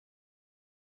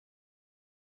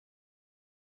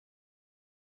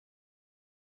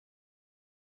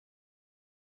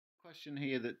Question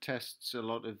here that tests a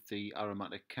lot of the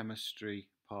aromatic chemistry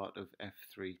part of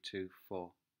F324.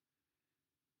 So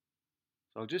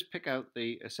I'll just pick out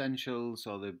the essentials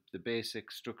or the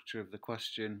basic structure of the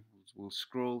question. We'll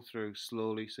scroll through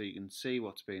slowly so you can see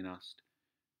what's being asked.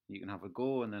 You can have a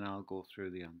go and then I'll go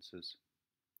through the answers.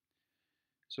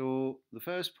 So the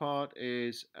first part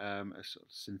is a sort of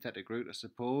synthetic route, I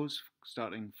suppose,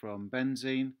 starting from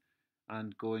benzene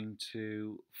and going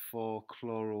to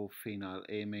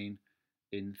 4-chlorophenylamine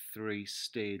in 3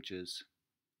 stages.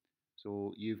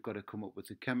 So you've got to come up with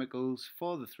the chemicals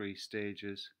for the 3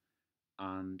 stages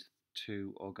and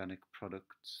 2 organic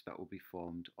products that will be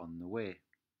formed on the way.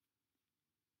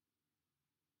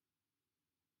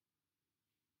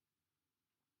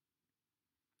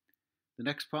 The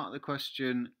next part of the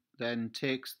question then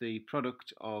takes the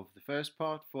product of the first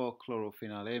part,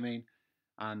 4-chlorophenylamine,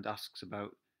 and asks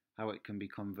about how it can be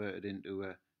converted into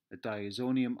a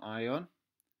diazonium ion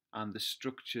and the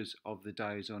structures of the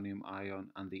diazonium ion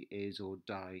and the azo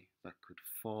dye that could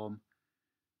form,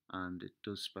 and it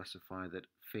does specify that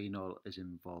phenol is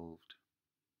involved.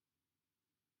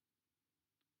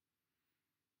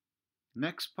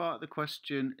 Next part of the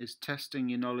question is testing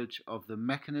your knowledge of the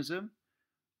mechanism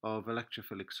of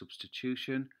electrophilic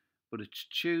substitution, but it's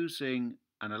choosing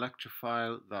an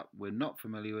electrophile that we're not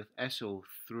familiar with,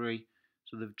 SO3.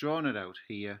 So they've drawn it out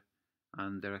here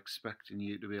and they're expecting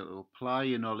you to be able to apply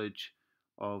your knowledge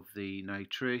of the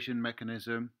nitration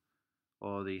mechanism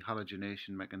or the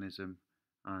halogenation mechanism,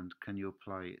 and can you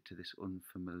apply it to this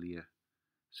unfamiliar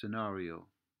scenario.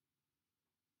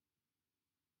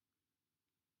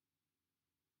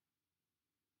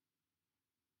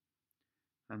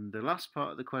 And the last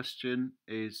part of the question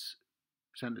is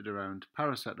centered around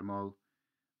paracetamol,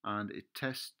 and it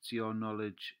tests your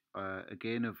knowledge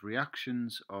again of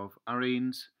reactions of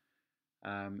arenes.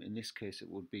 In this case it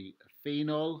would be a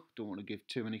phenol, don't want to give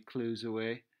too many clues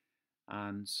away.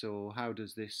 And so how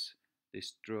does this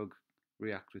drug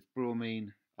react with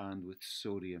bromine and with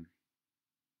sodium?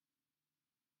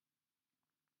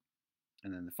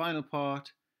 And then the final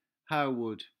part, how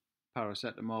would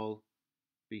paracetamol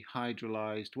be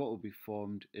hydrolyzed? What would be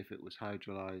formed if it was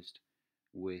hydrolyzed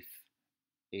with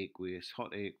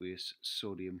hot aqueous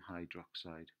sodium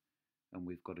hydroxide? And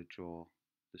we've got to draw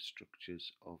the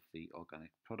structures of the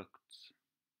organic products.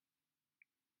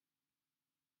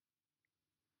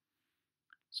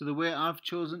 So the way I've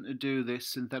chosen to do this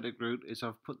synthetic route is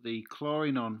I've put the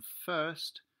chlorine on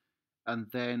first, and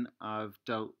then I've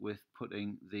dealt with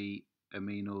putting the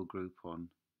amino group on.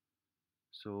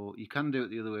 So you can do it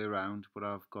the other way around, but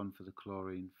I've gone for the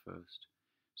chlorine first.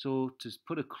 So to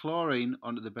put a chlorine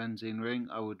onto the benzene ring,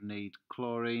 I would need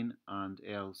chlorine and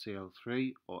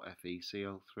AlCl3 or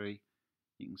FeCl3.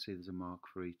 You can see there's a mark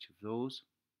for each of those.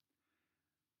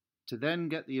 To then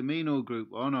get the amino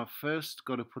group on, I've first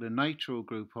got to put a nitro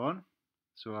group on.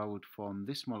 So I would form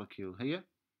this molecule here.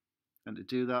 And to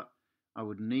do that, I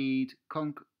would need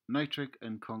nitric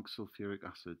and conch sulfuric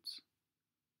acids.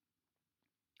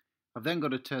 I've then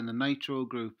got to turn the nitro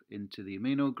group into the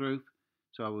amino group.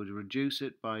 So I would reduce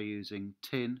it by using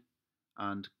tin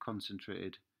and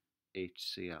concentrated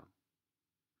HCl.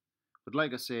 But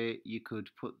like I say, you could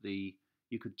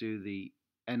do the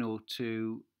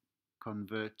NO2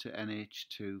 convert to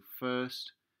NH2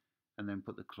 first and then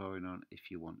put the chlorine on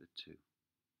if you wanted to.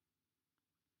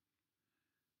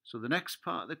 So the next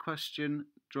part of the question,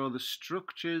 draw the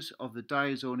structures of the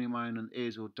diazonium ion and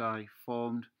azo dye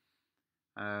formed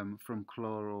from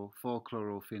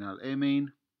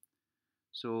 4-chlorophenylamine.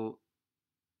 So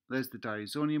there's the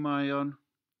diazonium ion,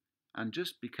 and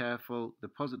just be careful, the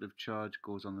positive charge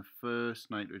goes on the first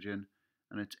nitrogen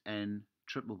and it's N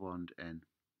triple bond N.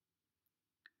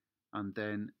 And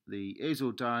then the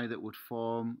azo dye that would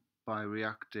form by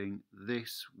reacting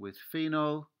this with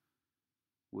phenol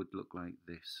would look like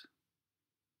this.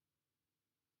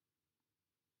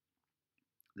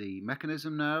 The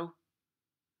mechanism now,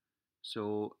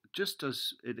 so just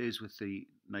as it is with the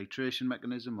nitration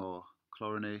mechanism or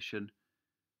chlorination,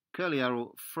 curly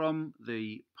arrow from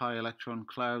the pi electron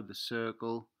cloud, the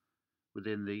circle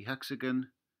within the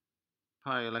hexagon,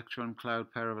 pi electron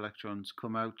cloud, pair of electrons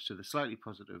come out to the slightly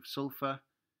positive sulfur.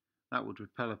 That would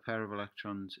repel a pair of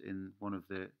electrons in one of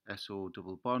the SO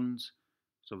double bonds.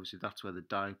 So obviously that's where the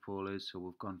dipole is, so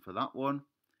we've gone for that one.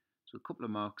 So a couple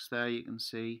of marks there you can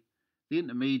see. The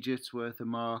intermediate's worth a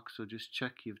mark, so just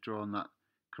check you've drawn that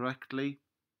correctly.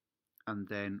 And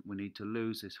then we need to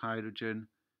lose this hydrogen.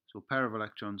 So a pair of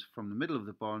electrons from the middle of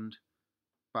the bond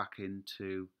back in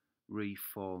to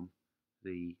reform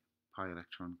the pi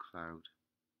electron cloud.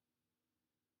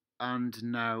 and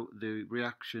now the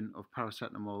reaction of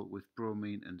paracetamol with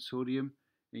bromine and sodium.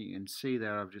 And you can see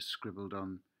there I've just scribbled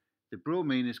on the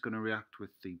bromine is going to react with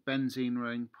the benzene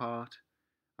ring part,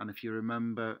 and if you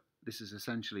remember, this is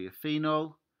essentially a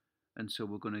phenol, and so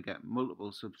we're going to get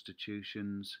multiple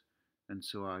substitutions, and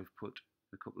so I've put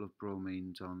a couple of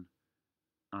bromines on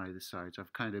either side. So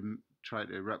I've kind of tried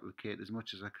to replicate as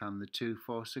much as I can the 2,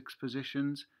 4, 6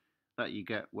 positions that you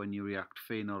get when you react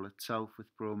phenol itself with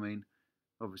bromine.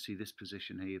 Obviously this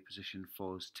position here, position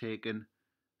 4, is taken,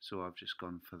 so I've just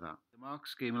gone for that. The mark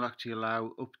scheme will actually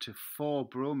allow up to 4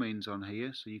 bromines on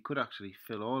here, so you could actually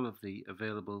fill all of the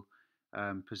available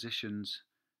positions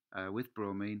with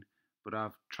bromine, but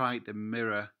I've tried to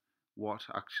mirror what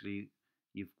actually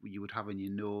you would have in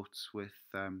your notes with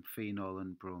phenol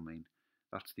and bromine.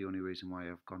 That's the only reason why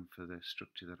I've gone for the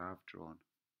structure that I've drawn.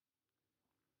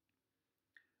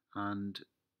 And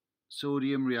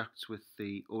sodium reacts with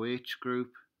the OH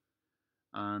group,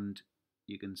 and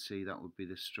you can see that would be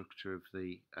the structure of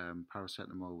the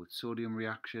paracetamol with sodium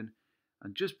reaction.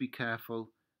 And just be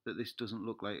careful that this doesn't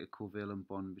look like a covalent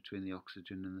bond between the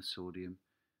oxygen and the sodium.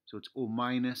 So it's O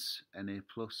minus Na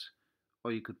plus,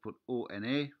 or you could put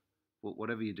ONa, but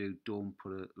whatever you do, don't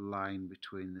put a line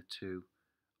between the two,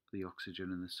 the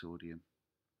oxygen and the sodium.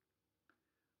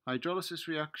 Hydrolysis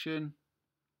reaction,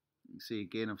 you can see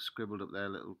again I've scribbled up there a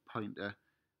little pointer.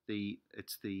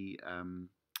 It's the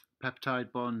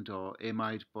peptide bond or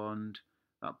amide bond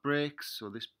that breaks, so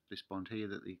this bond here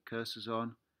that the cursor's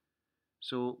on.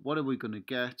 So what are we going to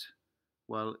get?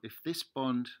 Well, if this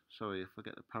bond, sorry if I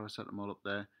get the paracetamol up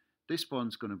there, this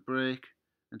bond's going to break,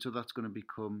 and so that's going to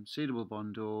become C double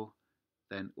bond O,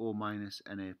 then O minus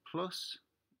Na plus,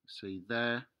 see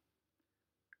there.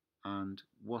 And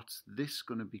what's this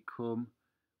going to become?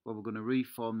 Well, we're going to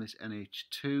reform this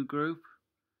NH2 group,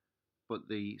 but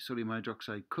the sodium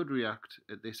hydroxide could react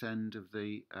at this end of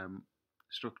the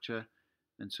structure,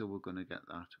 and so we're going to get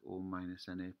that O minus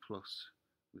Na plus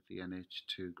with the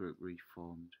NH2 group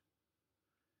reformed.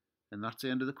 And that's the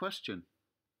end of the question.